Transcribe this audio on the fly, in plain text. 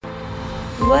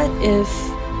What if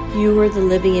you were the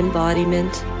living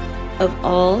embodiment of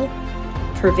all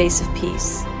pervasive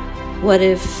peace? What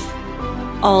if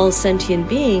all sentient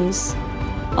beings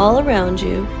all around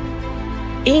you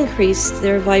increased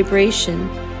their vibration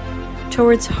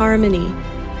towards harmony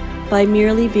by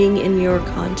merely being in your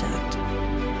contact?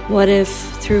 What if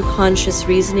through conscious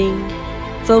reasoning,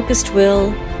 focused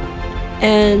will,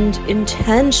 and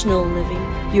intentional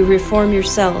living, you reform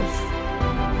yourself,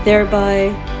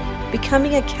 thereby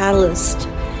becoming a catalyst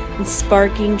and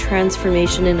sparking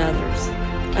transformation in others?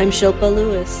 I'm Shilpa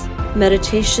Lewis,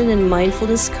 meditation and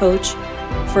mindfulness coach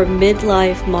for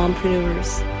midlife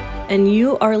mompreneurs, and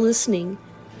you are listening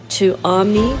to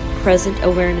Omnipresent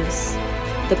Awareness,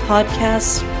 the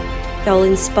podcast that will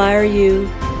inspire you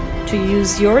to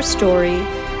use your story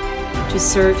to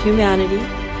serve humanity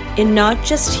in not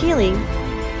just healing,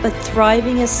 but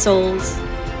thriving as souls,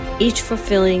 each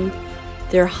fulfilling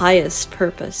their highest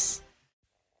purpose.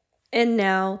 And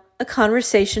now, a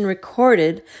conversation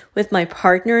recorded with my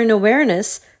partner in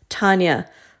awareness, Tanya,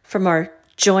 from our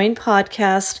joint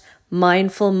podcast,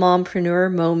 Mindful Mompreneur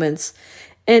Moments.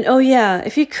 And oh yeah,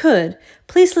 if you could,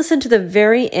 please listen to the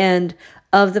very end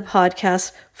of the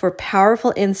podcast for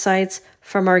powerful insights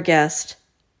from our guest.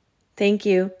 Thank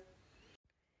you.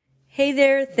 Hey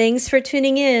there, thanks for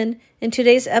tuning in. In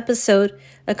today's episode,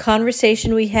 a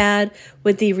conversation we had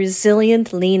with the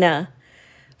resilient Lena.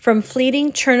 From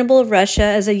fleeing Chernobyl, Russia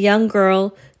as a young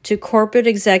girl to corporate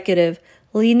executive,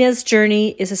 Lena's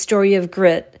journey is a story of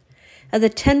grit. At the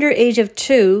tender age of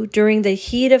 2, during the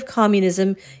heat of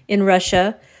communism in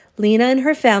Russia, Lena and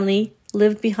her family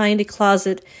lived behind a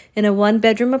closet in a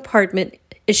one-bedroom apartment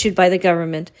issued by the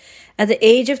government. At the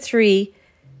age of 3,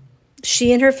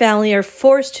 she and her family are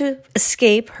forced to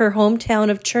escape her hometown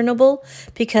of Chernobyl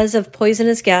because of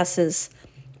poisonous gases.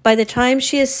 By the time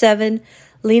she is 7,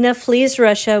 Lena flees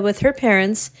Russia with her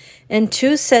parents and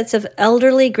 2 sets of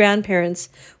elderly grandparents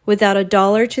without a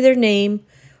dollar to their name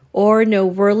or no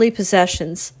worldly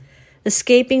possessions,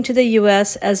 escaping to the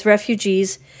U.S. as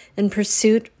refugees in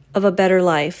pursuit of a better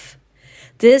life.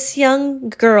 This young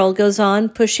girl goes on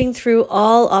pushing through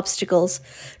all obstacles,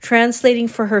 translating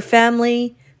for her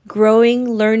family, growing,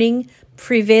 learning,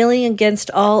 prevailing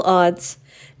against all odds,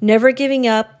 never giving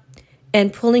up,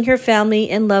 and pulling her family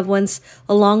and loved ones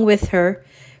along with her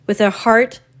with a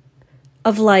heart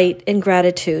of light and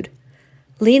gratitude.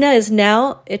 Lena is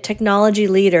now a technology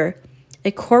leader,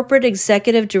 a corporate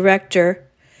executive director,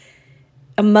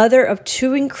 a mother of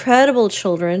 2 incredible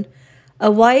children, a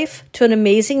wife to an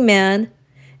amazing man,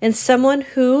 and someone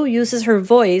who uses her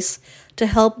voice to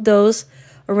help those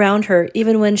around her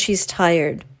even when she's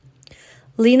tired.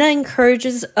 Lena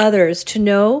encourages others to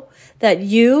know that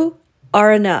you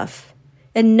are enough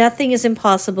and nothing is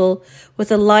impossible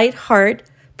with a light heart,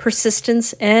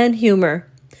 persistence, and humor.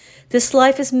 This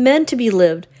life is meant to be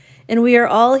lived, and we are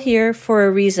all here for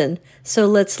a reason. So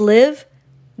let's live,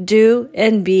 do,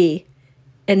 and be.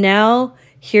 And now,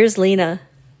 here's Lena.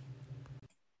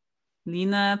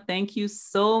 Lena, thank you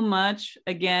so much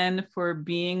again for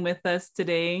being with us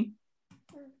today.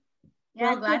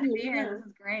 Yeah, glad to be here. This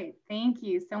is great. Thank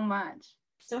you so much.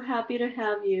 So happy to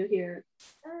have you here.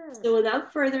 So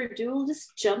without further ado, we'll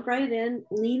just jump right in.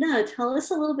 Lena, tell us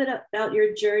a little bit about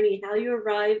your journey, how you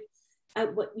arrived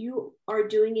at what you are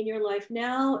doing in your life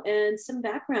now, and some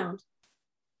background.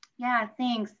 Yeah,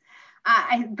 thanks.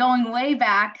 Going way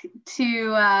back to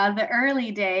the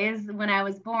early days when I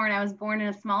was born in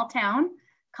a small town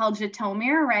called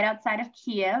Zhitomir, right outside of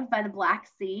Kiev by the Black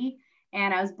Sea.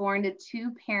 And I was born to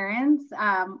 2 parents,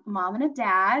 mom and a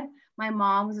dad. My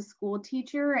mom was a school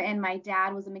teacher and my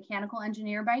dad was a mechanical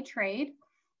engineer by trade.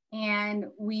 And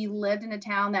we lived in a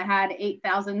town that had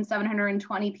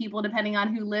 8,720 people, depending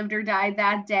on who lived or died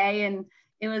that day. And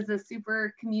it was a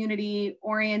super community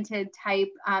oriented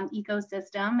type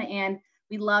ecosystem. And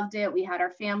we loved it. We had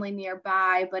our family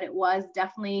nearby, but it was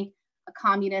definitely a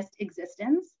communist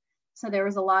existence. So there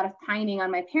was a lot of pining on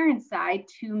my parents' side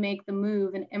to make the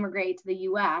move and immigrate to the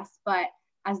US. But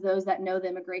as those that know the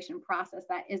immigration process,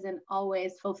 that isn't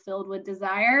always fulfilled with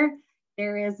desire.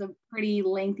 There is a pretty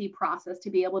lengthy process to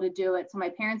be able to do it. So my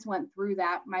parents went through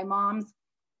that. My mom's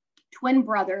twin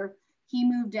brother, he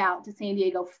moved out to San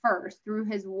Diego first through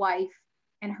his wife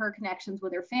and her connections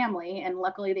with her family. And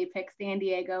luckily they picked San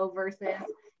Diego versus,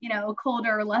 a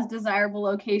colder, less desirable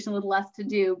location with less to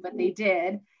do, but they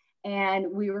did.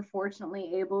 And we were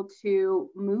fortunately able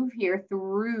to move here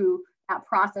through that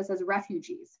process as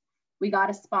refugees. We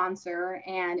got a sponsor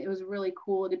and it was really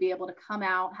cool to be able to come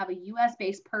out, have a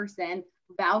US-based person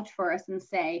vouch for us and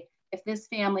say, if this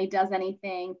family does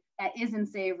anything that isn't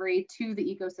savory to the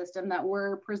ecosystem that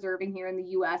we're preserving here in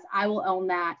the US, I will own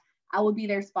that. I will be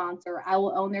their sponsor. I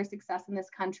will own their success in this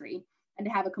country. And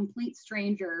to have a complete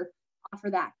stranger offer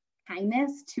that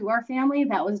kindness to our family,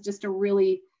 that was just a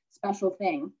really special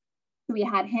thing. So we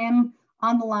had him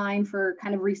on the line for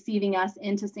kind of receiving us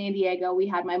into San Diego. We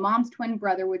had my mom's twin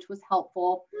brother, which was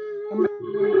helpful.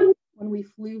 When we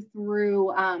flew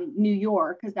through New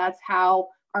York, because that's how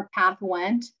our path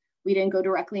went, we didn't go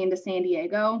directly into San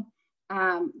Diego.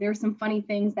 There's some funny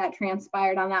things that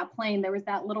transpired on that plane. There was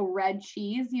that little red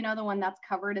cheese, you know, the one that's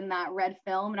covered in that red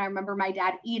film. And I remember my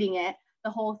dad eating it, the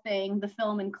whole thing, the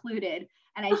film included.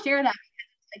 And I share that because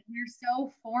it's like we're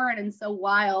so foreign and so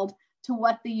wild to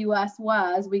what the US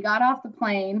was. We got off the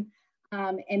plane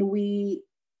and we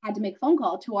had to make a phone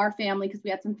call to our family because we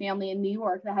had some family in New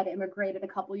York that had immigrated a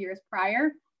couple years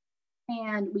prior.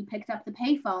 And we picked up the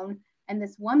payphone, and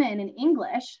this woman in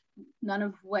English, none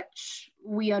of which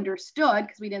we understood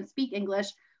because we didn't speak English,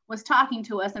 was talking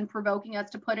to us and provoking us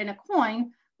to put in a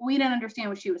coin. We didn't understand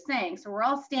what she was saying. So we're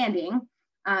all standing,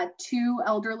 two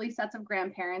elderly sets of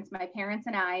grandparents, my parents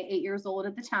and I, 8 years old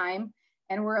at the time.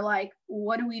 And we're like,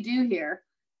 what do we do here?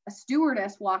 A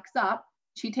stewardess walks up.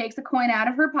 She takes a coin out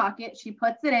of her pocket. She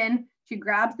puts it in. She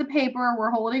grabs the paper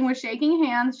we're holding with shaking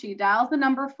hands. She dials the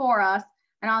number for us.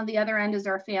 And on the other end is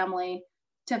our family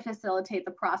to facilitate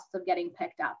the process of getting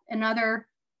picked up. Another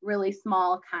really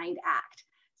small, kind act.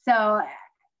 So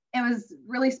it was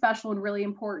really special and really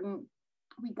important.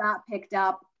 We got picked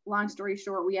up. Long story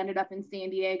short, we ended up in San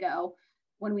Diego.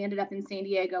 When we ended up in San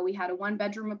Diego, we had a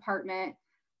 1-bedroom apartment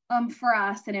for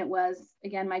us. And it was,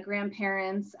 again, my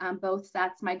grandparents, both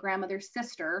sets, my grandmother's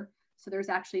sister. So there's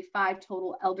actually 5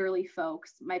 total elderly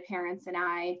folks, my parents and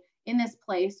I. In this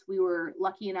place, we were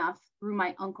lucky enough through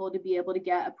my uncle to be able to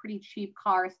get a pretty cheap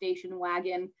car, a station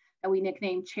wagon that we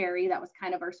nicknamed Cherry. That was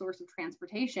kind of our source of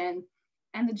transportation.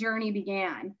 And the journey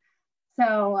began.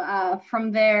 So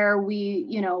from there, we,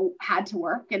 had to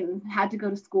work and had to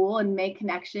go to school and make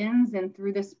connections. And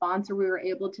through this sponsor, we were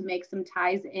able to make some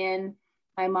ties in.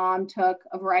 My mom took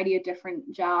a variety of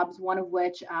different jobs, one of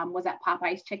which was at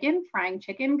Popeye's Chicken, frying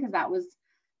chicken, because that was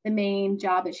the main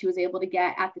job that she was able to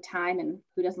get at the time. And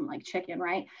who doesn't like chicken,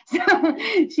 right? So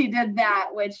she did that,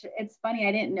 which it's funny.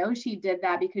 I didn't know she did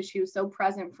that because she was so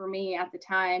present for me at the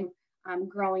time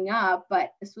growing up.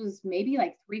 But this was maybe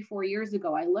like 3-4 years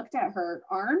ago. I looked at her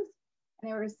arms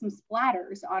and there was some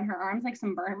splatters on her arms, like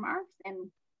some burn marks. And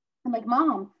I'm like,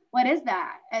 Mom, what is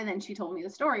that? And then she told me the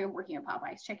story of working at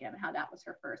Popeye's Chicken and how that was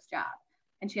her first job.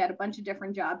 And she had a bunch of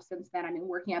different jobs since then. I mean,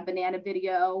 working at Banana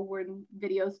Video, when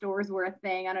video stores were a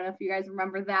thing. I don't know if you guys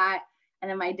remember that. And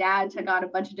then my dad took on a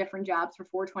bunch of different jobs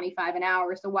for $4.25 an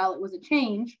hour. So while it was a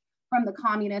change from the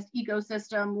communist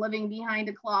ecosystem, living behind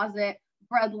a closet,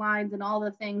 bread lines, and all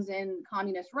the things in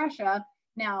communist Russia,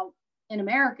 now in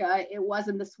America, it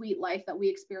wasn't the sweet life that we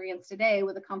experience today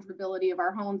with the comfortability of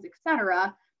our homes,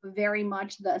 etc., but very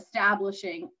much the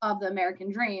establishing of the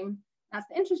American dream. That's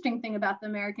the interesting thing about the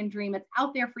American dream. It's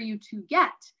out there for you to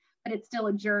get, but it's still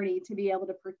a journey to be able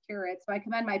to procure it. So I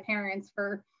commend my parents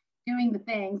for doing the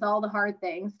things, all the hard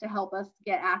things to help us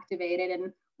get activated.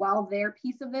 And while their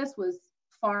piece of this was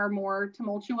far more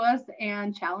tumultuous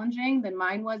and challenging than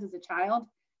mine was as a child,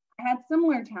 I had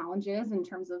similar challenges in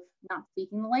terms of not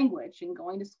speaking the language and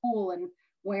going to school and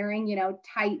wearing,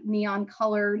 tight neon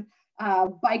colored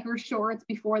biker shorts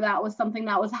before that was something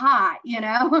that was hot,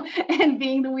 and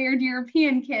being the weird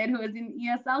European kid who was in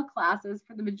ESL classes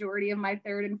for the majority of my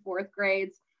 3rd and 4th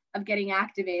grades of getting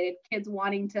activated, kids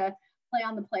wanting to play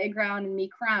on the playground and me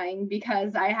crying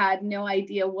because I had no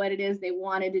idea what it is they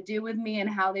wanted to do with me and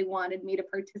how they wanted me to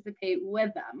participate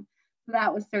with them. So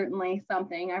that was certainly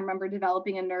something. I remember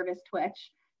developing a nervous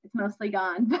twitch. It's mostly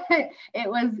gone, but it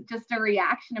was just a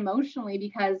reaction emotionally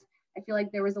because I feel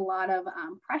like there was a lot of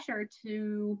pressure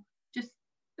to just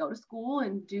go to school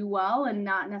and do well and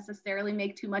not necessarily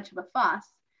make too much of a fuss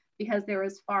because there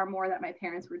was far more that my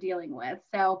parents were dealing with.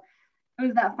 So it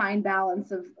was that fine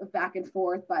balance of back and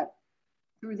forth, but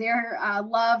through their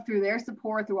love, through their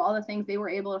support, through all the things they were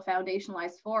able to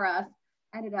foundationalize for us,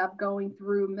 I ended up going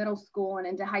through middle school and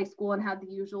into high school and had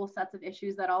the usual sets of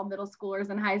issues that all middle schoolers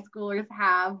and high schoolers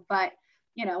have, but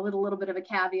with a little bit of a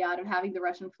caveat of having the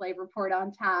Russian flavor poured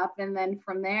on top. And then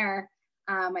from there,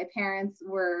 my parents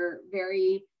were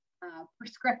very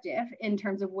prescriptive in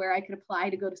terms of where I could apply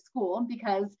to go to school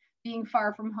because being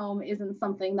far from home isn't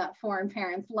something that foreign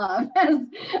parents love,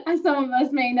 as some of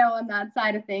us may know on that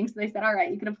side of things. So they said, all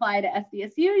right, you can apply to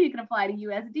SDSU, you can apply to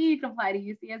USD, you can apply to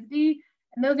UCSD,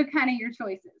 and those are kind of your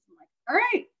choices. I'm like, all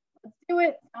right, let's do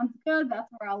it. Sounds good.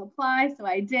 That's where I'll apply. So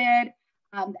I did.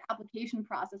 the application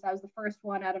process, I was the first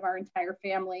one out of our entire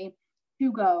family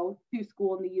to go to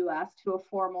school in the US, to a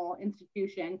formal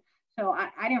institution. So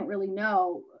I didn't really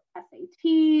know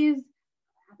SATs,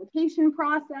 application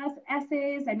process,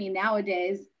 essays. I mean,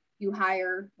 nowadays you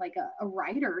hire like a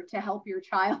writer to help your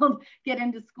child get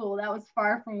into school. That was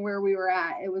far from where we were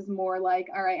at. It was more like,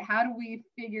 all right, how do we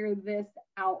figure this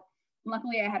out?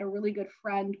 Luckily, I had a really good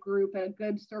friend group and a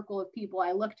good circle of people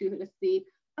I looked to see,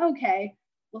 okay,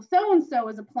 well, so-and-so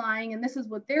is applying and this is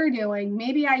what they're doing.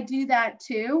 Maybe I do that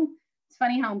too. It's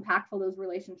funny how impactful those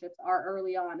relationships are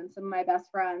early on. And some of my best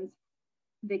friends,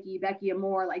 Vicky, Becky, and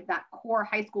more, like that core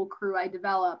high school crew I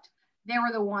developed, they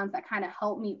were the ones that kind of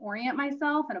helped me orient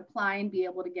myself and apply and be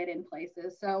able to get in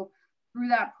places. So through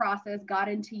that process, got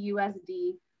into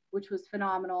USD, which was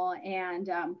phenomenal, and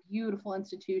beautiful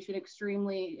institution,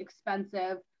 extremely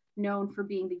expensive, known for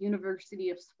being the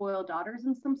University of Spoiled Daughters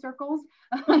in some circles,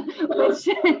 which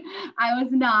I was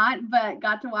not, but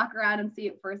got to walk around and see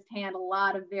it firsthand. A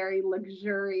lot of very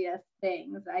luxurious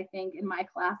things. I think in my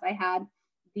class, I had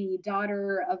the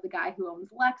daughter of the guy who owns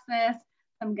Lexus,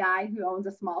 some guy who owns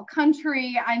a small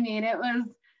country. I mean, it was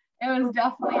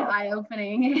definitely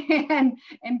eye-opening and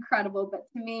incredible. But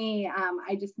to me,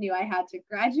 I just knew I had to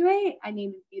graduate. I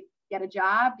needed to get a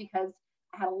job because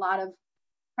I had a lot of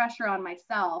pressure on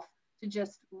myself to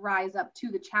just rise up to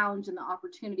the challenge and the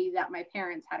opportunity that my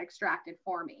parents had extracted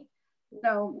for me.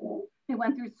 So I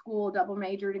went through school, double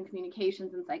majored in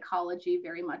communications and psychology,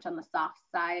 very much on the soft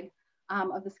side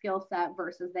of the skill set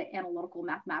versus the analytical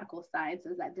mathematical side. So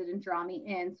that didn't draw me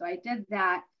in. So I did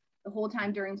that. The whole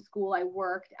time during school, I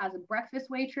worked as a breakfast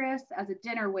waitress, as a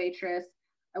dinner waitress.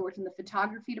 I worked in the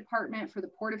photography department for the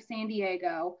Port of San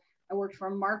Diego. I worked for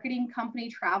a marketing company,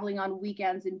 traveling on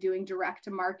weekends and doing direct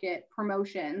to market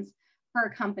promotions for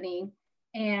a company.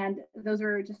 And those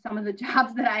are just some of the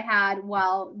jobs that I had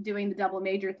while doing the double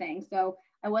major thing. So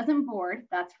I wasn't bored,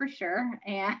 that's for sure.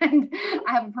 And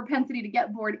I have a propensity to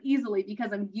get bored easily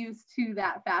because I'm used to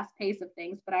that fast pace of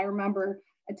things. But I remember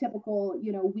a typical,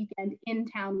 weekend in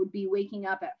town would be waking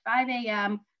up at 5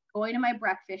 a.m., going to my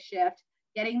breakfast shift,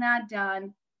 getting that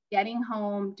done, getting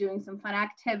home, doing some fun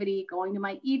activity, going to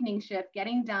my evening shift,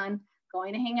 getting done,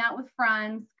 going to hang out with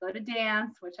friends, go to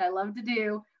dance, which I love to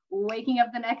do, waking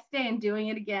up the next day and doing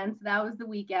it again. So that was the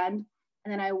weekend.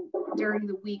 And then I, during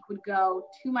the week, would go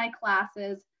to my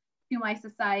classes, to my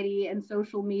society and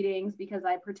social meetings because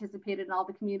I participated in all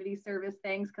the community service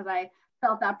things because I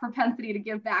felt that propensity to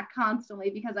give back constantly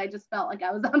because I just felt like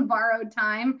I was on borrowed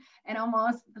time, and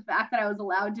almost the fact that I was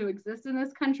allowed to exist in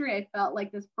this country, I felt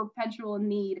like this perpetual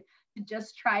need to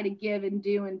just try to give and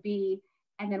do and be.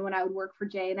 And then when I would work for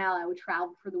J&L, I would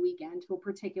travel for the weekend to a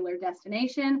particular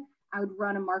destination. I would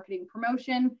run a marketing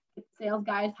promotion, get the sales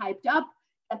guys hyped up,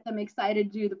 get them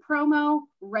excited to do the promo,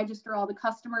 register all the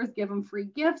customers, give them free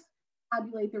gifts,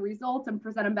 tabulate the results and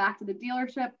present them back to the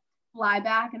dealership, fly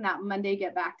back, and that Monday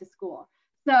get back to school.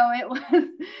 So it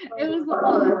was a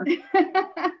lot.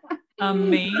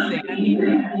 Amazing. I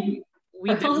mean,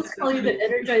 I'll call you the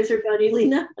Energizer Bunny,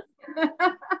 Lena.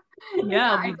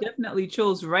 Yeah, we definitely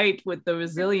chose right with the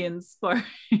resilience part.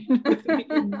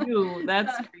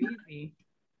 That's crazy.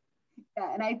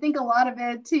 Yeah, and I think a lot of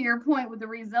it, to your point with the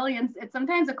resilience, it's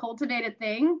sometimes a cultivated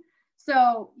thing.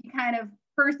 So you kind of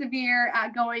persevere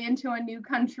at going into a new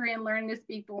country and learning to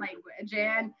speak the language,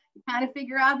 and you kind of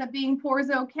figure out that being poor is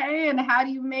okay, and how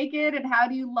do you make it, and how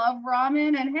do you love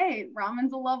ramen, and hey,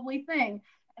 ramen's a lovely thing.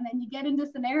 And then you get into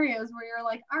scenarios where you're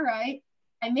like, all right,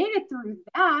 I made it through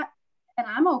that and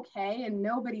I'm okay and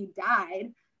nobody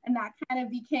died. And that kind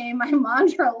of became my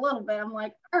mantra a little bit. I'm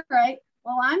like, all right,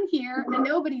 well, I'm here and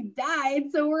nobody died,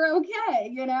 so we're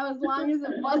okay, as long as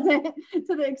it wasn't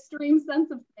to the extreme sense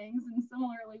of things. And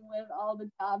similarly with all the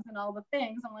jobs and all the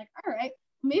things, I'm like, all right,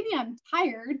 maybe I'm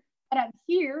tired, but I'm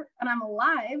here and I'm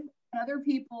alive and other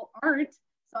people aren't.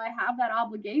 So I have that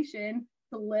obligation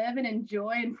to live and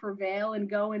enjoy and prevail and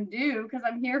go and do because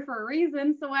I'm here for a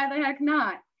reason. So why the heck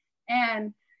not?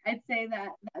 And I'd say that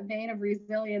that vein of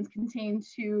resilience continued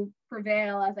to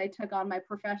prevail as I took on my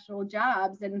professional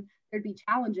jobs, and there'd be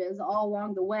challenges all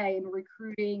along the way in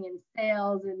recruiting and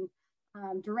sales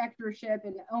and directorship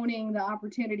and owning the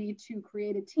opportunity to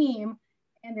create a team.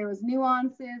 And there was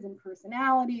nuances and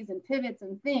personalities and pivots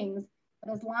and things,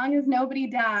 but as long as nobody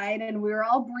died and we were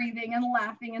all breathing and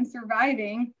laughing and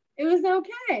surviving, it was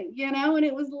okay, and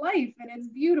it was life, and it's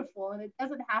beautiful, and it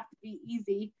doesn't have to be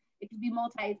easy. It could be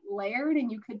multi-layered,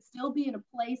 and you could still be in a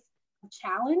place of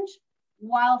challenge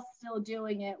while still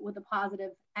doing it with a positive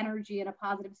energy and a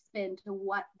positive spin to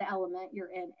what the element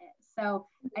you're in is. So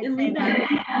I'd say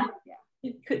that, yeah.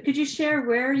 Could you share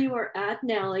where you are at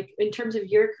now, like in terms of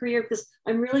your career? Because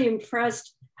I'm really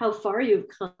impressed how far you've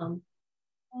come.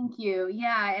 Thank you.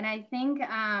 Yeah. And I think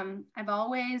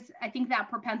I think that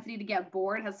propensity to get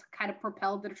bored has kind of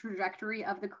propelled the trajectory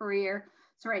of the career.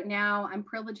 So right now I'm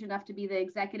privileged enough to be the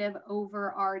executive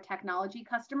over our technology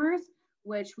customers,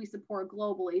 which we support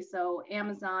globally. So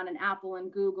Amazon and Apple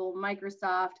and Google,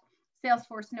 Microsoft,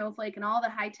 Salesforce, Snowflake, and all the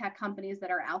high tech companies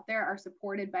that are out there are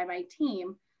supported by my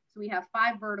team. So we have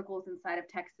 5 verticals inside of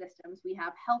TEKsystems. We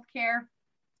have healthcare,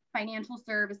 financial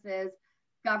services,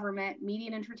 government, media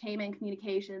and entertainment,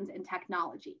 communications, and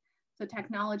technology. So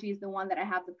technology is the one that I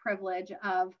have the privilege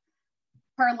of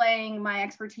parlaying my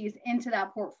expertise into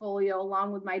that portfolio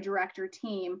along with my director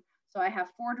team. So I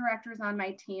have 4 directors on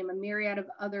my team, a myriad of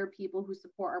other people who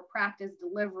support our practice,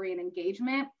 delivery, and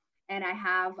engagement. And I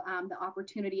have the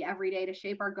opportunity every day to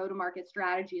shape our go-to-market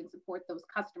strategy and support those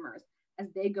customers as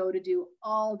they go to do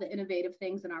all the innovative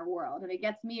things in our world. And it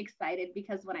gets me excited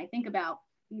because when I think about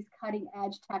these cutting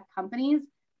edge tech companies,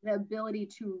 the ability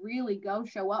to really go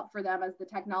show up for them as the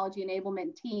technology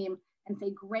enablement team and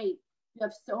say, great, you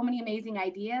have so many amazing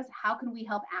ideas. How can we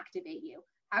help activate you?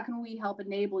 How can we help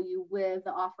enable you with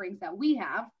the offerings that we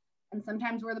have? And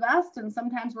sometimes we're the best and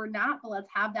sometimes we're not, but let's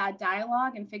have that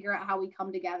dialogue and figure out how we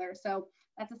come together. So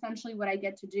that's essentially what I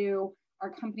get to do. Our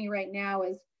company right now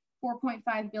is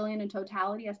 4.5 billion in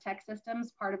totality as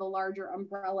TEKsystems, part of a larger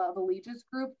umbrella of Allegis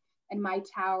Group. And my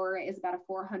tower is about a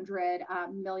 400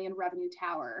 million revenue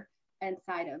tower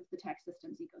inside of the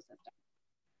TEKsystems ecosystem.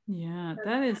 Yeah,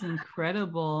 that is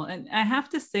incredible. And I have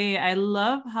to say, I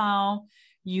love how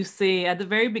you say at the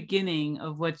very beginning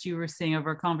of what you were saying of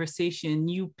our conversation,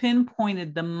 you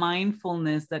pinpointed the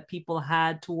mindfulness that people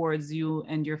had towards you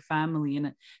and your family. In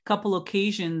a couple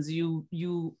occasions,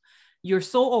 you're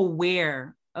so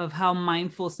aware of how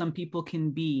mindful some people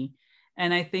can be.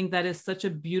 And I think that is such a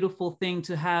beautiful thing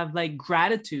to have, like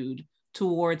gratitude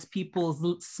towards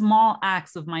people's small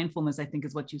acts of mindfulness, I think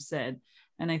is what you said.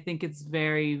 And I think it's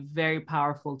very, very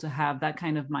powerful to have that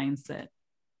kind of mindset.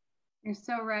 You're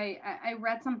so right. I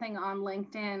read something on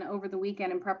LinkedIn over the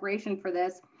weekend in preparation for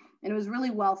this, and it was really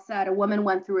well said. A woman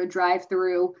went through a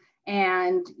drive-through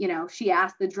and, she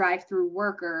asked the drive-through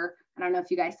worker, I don't know if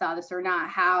you guys saw this or not,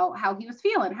 how he was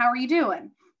feeling. How are you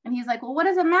doing? And he's like, well, what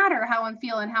does it matter how I'm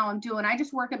feeling, how I'm doing? I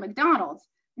just work at McDonald's.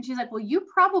 And she's like, well, you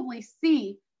probably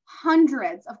see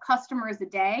hundreds of customers a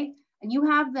day, and you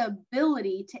have the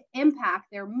ability to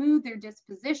impact their mood, their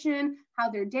disposition, how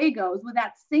their day goes with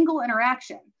that single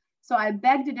interaction. So I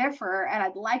beg to differ, and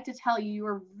I'd like to tell you, you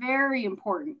are very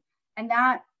important. And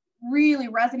that really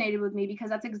resonated with me because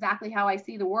that's exactly how I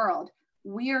see the world.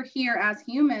 We are here as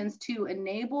humans to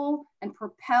enable and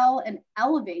propel and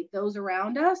elevate those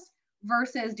around us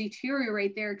versus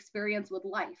deteriorate their experience with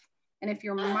life. And if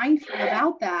you're mindful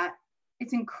about that,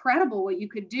 it's incredible what you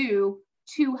could do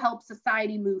to help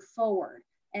society move forward.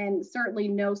 And certainly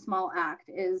no small act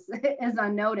is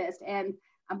unnoticed. And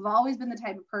I've always been the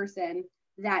type of person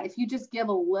that if you just give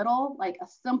a little, like a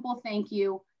simple thank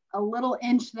you, a little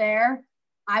inch there,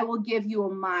 I will give you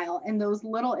a mile. And those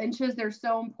little inches, they're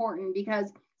so important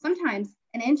because sometimes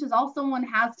an inch is all someone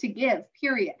has to give,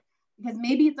 period. Because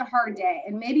maybe it's a hard day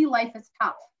and maybe life is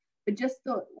tough, but just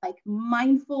the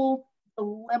mindful,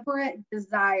 deliberate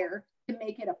desire to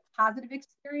make it a positive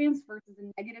experience versus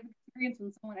a negative experience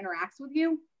when someone interacts with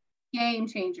you, game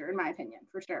changer, in my opinion,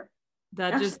 for sure.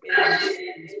 That just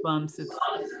goosebumps. It's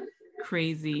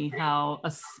crazy how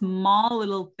a small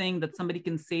little thing that somebody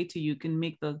can say to you can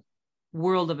make the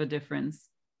world of a difference.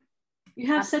 You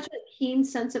have such a keen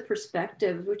sense of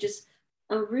perspective, which is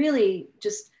a really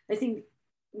just, I think,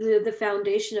 the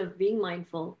foundation of being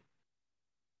mindful.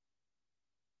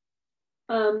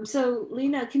 So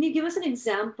Lena, can you give us an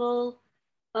example?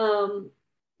 So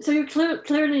you're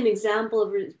clearly an example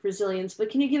of resilience, but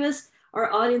can you give us,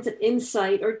 our audience, an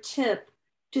insight or tip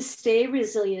to stay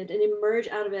resilient and emerge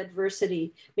out of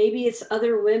adversity? Maybe it's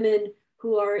other women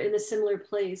who are in a similar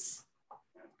place.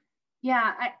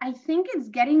 Yeah, I think it's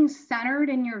getting centered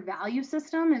in your value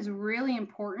system is really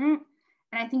important.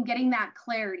 And I think getting that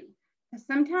clarity. Because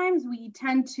sometimes we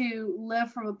tend to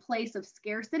live from a place of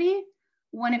scarcity,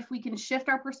 when if we can shift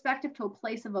our perspective to a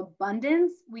place of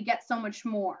abundance, we get so much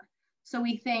more. So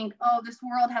we think, oh, this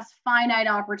world has finite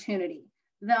opportunity.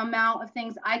 The amount of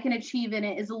things I can achieve in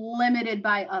it is limited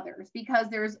by others because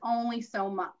there's only so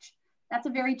much. That's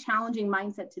a very challenging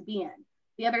mindset to be in.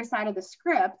 The other side of the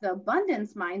script, the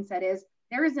abundance mindset, is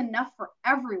there is enough for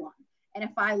everyone. And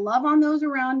if I love on those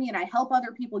around me and I help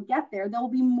other people get there, there'll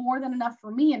be more than enough for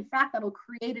me. In fact, that'll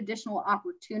create additional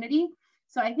opportunity.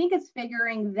 So I think it's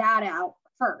figuring that out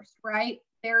first, right?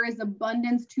 There is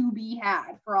abundance to be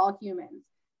had for all humans.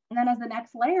 And then as the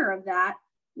next layer of that,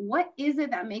 what is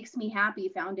it that makes me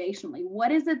happy foundationally?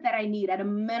 What is it that I need at a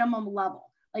minimum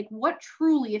level? Like what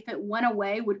truly, if it went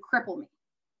away, would cripple me?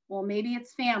 Well, maybe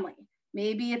it's family,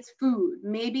 maybe it's food,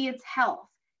 maybe it's health.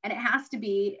 And it has to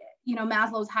be, you know,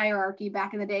 Maslow's hierarchy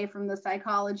back in the day from the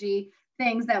psychology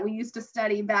things that we used to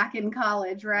study back in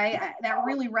college, right? That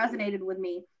really resonated with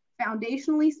me.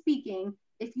 Foundationally speaking,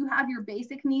 if you have your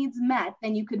basic needs met,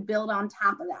 then you could build on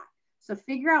top of that. So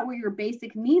figure out where your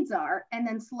basic needs are, and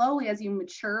then slowly as you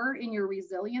mature in your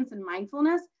resilience and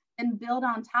mindfulness, then build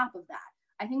on top of that.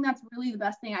 I think that's really the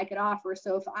best thing I could offer.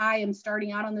 So if I am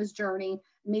starting out on this journey,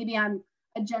 maybe I'm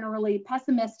a generally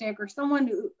pessimistic or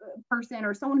person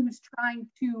or someone who's trying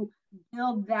to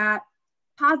build that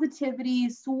positivity,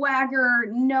 swagger,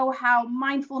 know-how,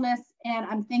 mindfulness, and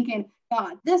I'm thinking,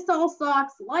 God, this all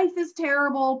sucks. Life is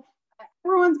terrible.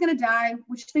 Everyone's going to die,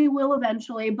 which they will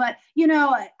eventually. But, you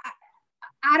know,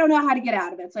 I don't know how to get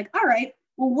out of it. It's like, all right,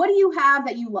 well, what do you have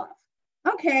that you love?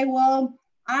 Okay, well,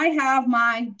 I have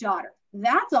my daughter.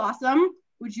 That's awesome.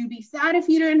 Would you be sad if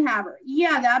you didn't have her?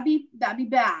 Yeah, that'd be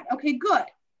bad. Okay, good.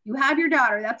 You have your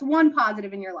daughter. That's one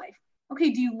positive in your life. Okay,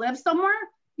 do you live somewhere?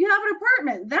 You have an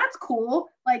apartment. That's cool.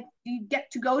 Like, you get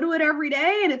to go to it every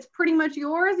day and it's pretty much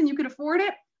yours and you can afford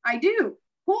it? I do.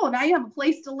 Cool. Now you have a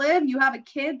place to live. You have a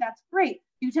kid. That's great.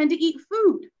 You tend to eat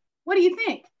food. What do you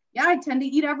think? Yeah, I tend to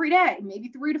eat every day, maybe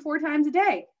 3 to 4 times a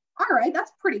day. All right,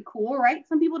 that's pretty cool, right?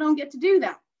 Some people don't get to do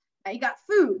that. Now you got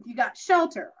food, you got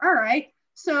shelter. All right.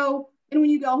 So, and when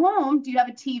you go home, do you have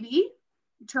a TV?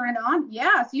 You turn it on?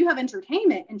 Yeah. So you have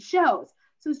entertainment and shows.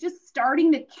 So it's just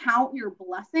starting to count your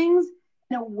blessings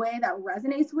in a way that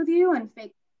resonates with you and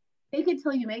fake it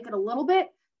till you make it a little bit.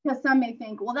 Because some may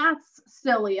think, well, that's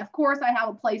silly. Of course I have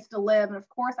a place to live. And of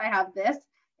course I have this.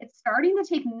 It's starting to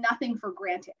take nothing for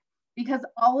granted because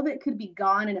all of it could be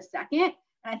gone in a second.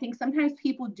 And I think sometimes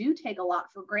people do take a lot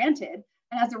for granted.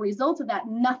 And as a result of that,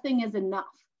 nothing is enough.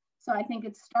 So I think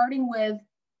it's starting with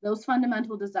those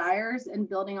fundamental desires and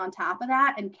building on top of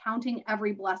that and counting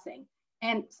every blessing.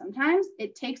 And sometimes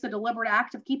it takes a deliberate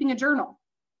act of keeping a journal.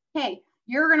 Hey,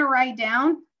 you're going to write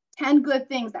down 10 good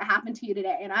things that happened to you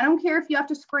today. And I don't care if you have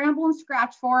to scramble and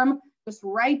scratch for them, just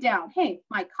write down, hey,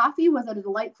 my coffee was at a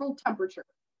delightful temperature,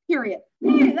 period.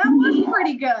 Hey, that was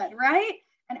pretty good, right?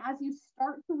 And as you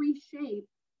start to reshape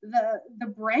the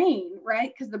brain,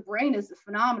 right? Because the brain is a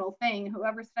phenomenal thing.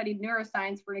 Whoever studied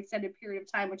neuroscience for an extended period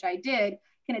of time, which I did,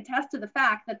 can attest to the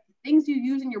fact that the things you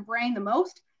use in your brain the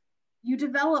most, you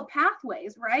develop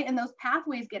pathways, right? And those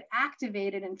pathways get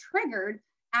activated and triggered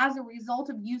as a result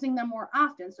of using them more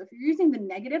often. So if you're using the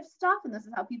negative stuff, and this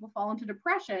is how people fall into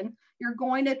depression, you're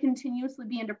going to continuously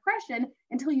be in depression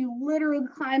until you literally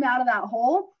climb out of that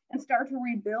hole and start to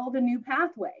rebuild a new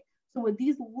pathway. So with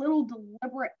these little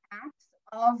deliberate acts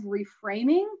of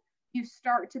reframing, you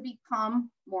start to become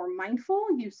more mindful,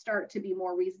 you start to be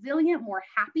more resilient, more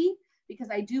happy, because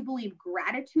I do believe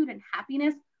gratitude and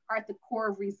happiness are at the core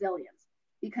of resilience.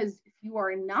 Because if you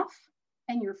are enough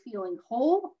and you're feeling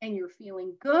whole and you're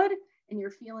feeling good and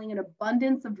you're feeling an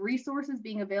abundance of resources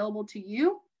being available to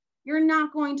you, you're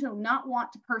not going to not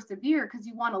want to persevere because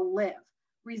you want to live.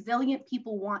 Resilient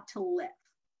people want to live.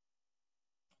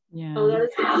 Yeah. Oh, that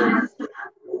is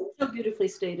so beautifully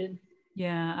stated.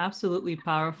 Yeah, absolutely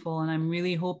powerful. And I'm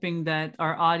really hoping that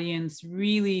our audience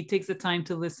really takes the time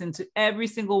to listen to every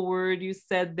single word you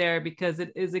said there, because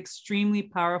it is extremely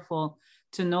powerful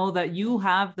to know that you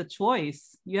have the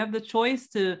choice. You have the choice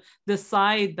to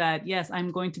decide that, yes,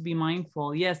 I'm going to be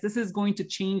mindful. Yes, this is going to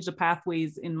change the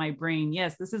pathways in my brain.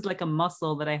 Yes, this is like a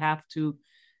muscle that I have to,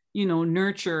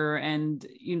 nurture and,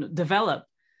 develop.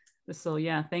 So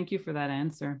yeah, thank you for that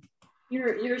answer.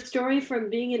 Your story from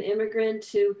being an immigrant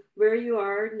to where you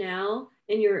are now,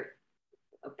 and your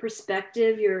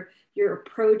perspective, your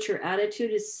approach, your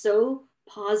attitude is so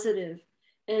positive.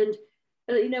 And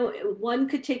one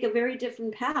could take a very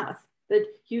different path, but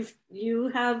you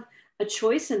have a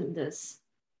choice in this.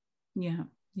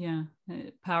 Yeah,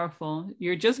 powerful.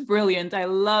 You're just brilliant. I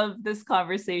love this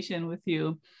conversation with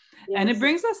you. Yes. And it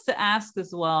brings us to ask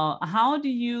as well, how do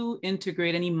you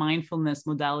integrate any mindfulness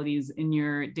modalities in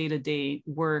your day-to-day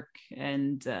work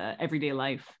and everyday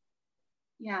life?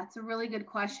 Yeah, it's a really good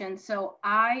question. So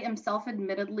I am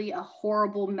self-admittedly a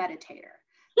horrible meditator.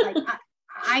 Like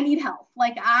I need help.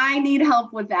 Like I need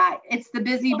help with that. It's the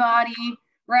busybody,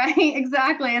 right?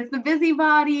 Exactly. It's the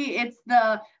busybody. It's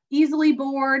the easily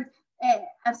bored.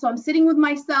 And so I'm sitting with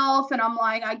myself and I'm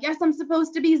like, I guess I'm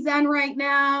supposed to be Zen right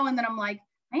now. And then I'm like,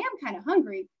 I am kind of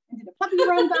hungry. And did a puppy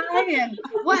run by? And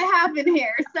what happened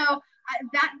here? So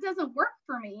that doesn't work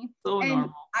for me. So and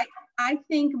normal. I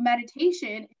think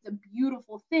meditation is a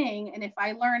beautiful thing. And if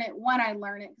I learn it, when I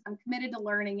learn it, because I'm committed to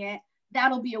learning it,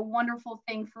 that'll be a wonderful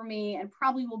thing for me and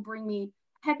probably will bring me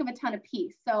a heck of a ton of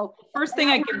peace. So first thing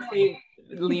I can say,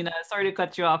 Lena, sorry to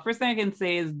cut you off. First thing I can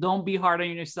say is don't be hard on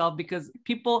yourself, because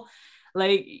people,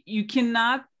 like, you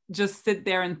cannot just sit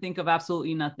there and think of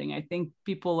absolutely nothing. I think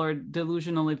people are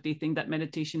delusional if they think that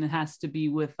meditation has to be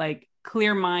with like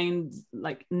clear minds,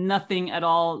 like nothing at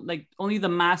all. Like only the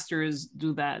masters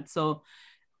do that. So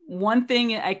one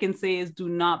thing I can say is do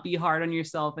not be hard on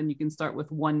yourself, and you can start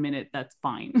with 1 minute. That's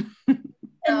fine.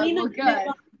 And Lena, good.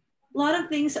 A lot of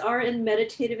things are in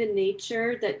meditative in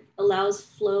nature that allows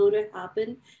flow to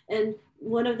happen. And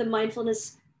one of the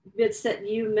mindfulness bits that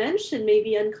you mentioned,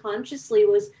 maybe unconsciously,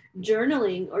 was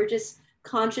journaling or just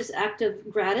conscious act of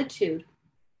gratitude.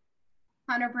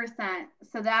 100%.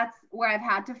 So that's where I've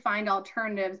had to find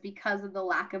alternatives because of the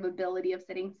lack of ability of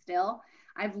sitting still.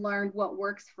 I've learned what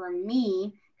works for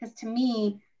me, because to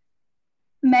me,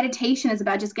 meditation is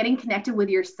about just getting connected with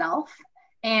yourself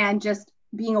and just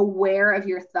being aware of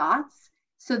your thoughts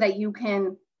so that you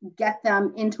can get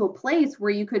them into a place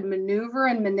where you could maneuver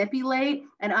and manipulate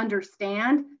and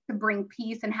understand to bring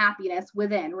peace and happiness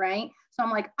within, right? So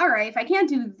I'm like, all right, if I can't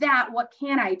do that, what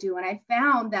can I do? And I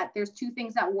found that there's two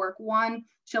things that work. One,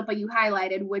 Shilpa, you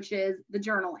highlighted, which is the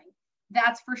journaling.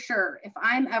 That's for sure. If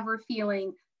I'm ever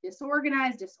feeling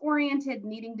disorganized, disoriented,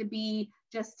 needing to be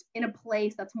just in a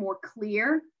place that's more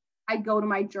clear, I go to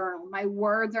my journal. My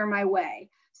words are my way.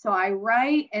 So I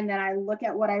write and then I look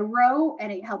at what I wrote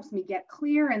and it helps me get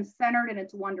clear and centered, and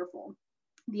it's wonderful.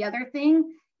 The other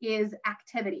thing is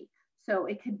activity. So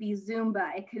it could be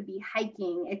Zumba, it could be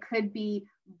hiking, it could be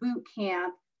boot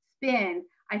camp, spin.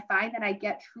 I find that I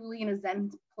get truly in a Zen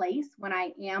place when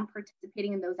I am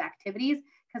participating in those activities,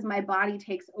 because my body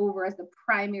takes over as the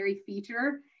primary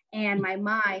feature and my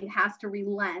mind has to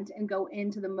relent and go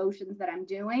into the motions that I'm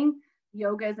doing.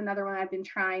 Yoga is another one I've been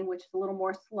trying, which is a little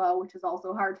more slow, which is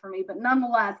also hard for me. But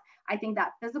nonetheless, I think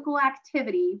that physical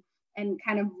activity and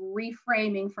kind of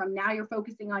reframing from now you're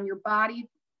focusing on your body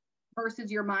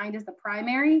versus your mind as the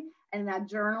primary, and that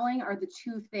journaling are the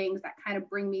two things that kind of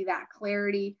bring me that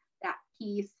clarity, that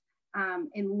peace,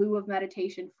 in lieu of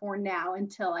meditation for now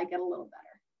until I get a little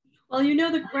better. Well, you know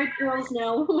the right girls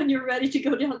now when you're ready to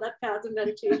go down that path of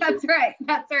meditation. That's right.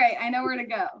 That's right. I know where to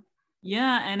go.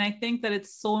 Yeah. And I think that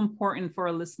it's so important for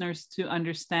our listeners to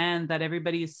understand that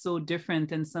everybody is so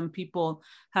different. And some people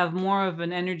have more of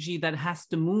an energy that has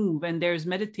to move. And there's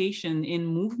meditation in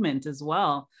movement as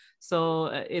well. So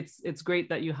it's great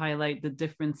that you highlight the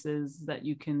differences that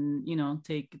you can,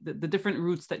 take, the different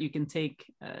routes that you can take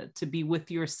to be with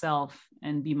yourself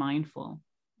and be mindful.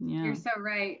 Yeah. You're so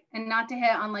right. And not to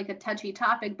hit on like a touchy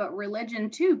topic, but religion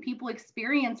too. People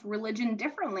experience religion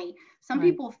differently. Some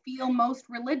people feel most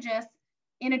religious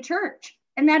in a church,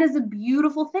 and that is a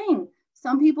beautiful thing.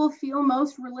 Some people feel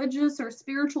most religious or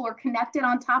spiritual or connected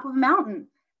on top of a mountain,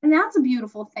 and that's a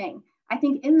beautiful thing. I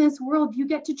think in this world, you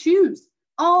get to choose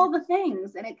all the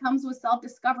things, and it comes with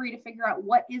self-discovery to figure out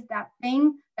what is that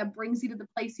thing that brings you to the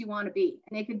place you want to be.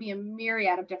 And it could be a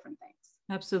myriad of different things.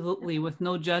 Absolutely. With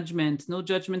no judgment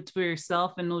for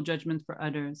yourself and no judgment for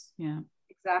others. Yeah,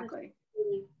 exactly.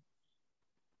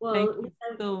 Well, thank you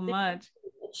so much.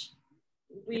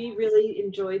 We really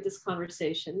enjoyed this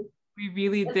conversation. We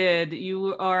really did.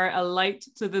 You are a light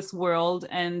to this world,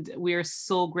 and we are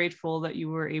so grateful that you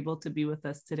were able to be with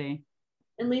us today.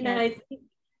 And Lena, I think,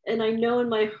 and I know in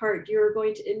my heart, you're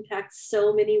going to impact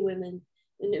so many women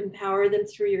and empower them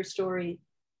through your story.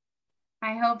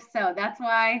 I hope so. That's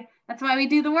why we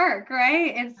do the work,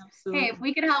 right? It's, Absolutely. Hey, if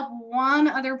we could help one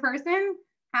other person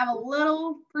have a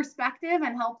little perspective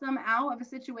and help them out of a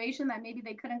situation that maybe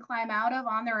they couldn't climb out of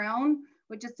on their own,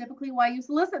 which is typically why you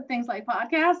solicit things like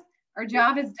podcasts, our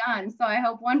job is done. So I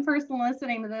hope one person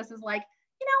listening to this is like,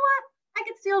 you know what? I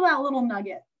could steal that little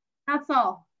nugget. That's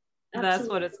all. Absolutely. That's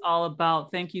what it's all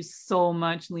about. Thank you so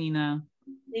much, Lena.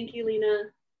 Thank you, Lena.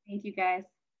 Thank you, guys.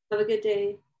 Have a good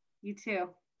day. You too.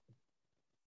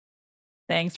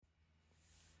 Thanks.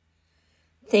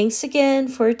 Thanks again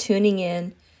for tuning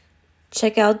in.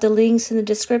 Check out the links in the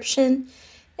description,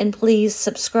 and please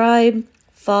subscribe,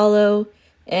 follow,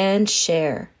 and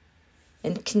share.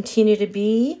 And continue to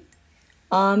be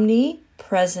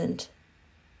omnipresent.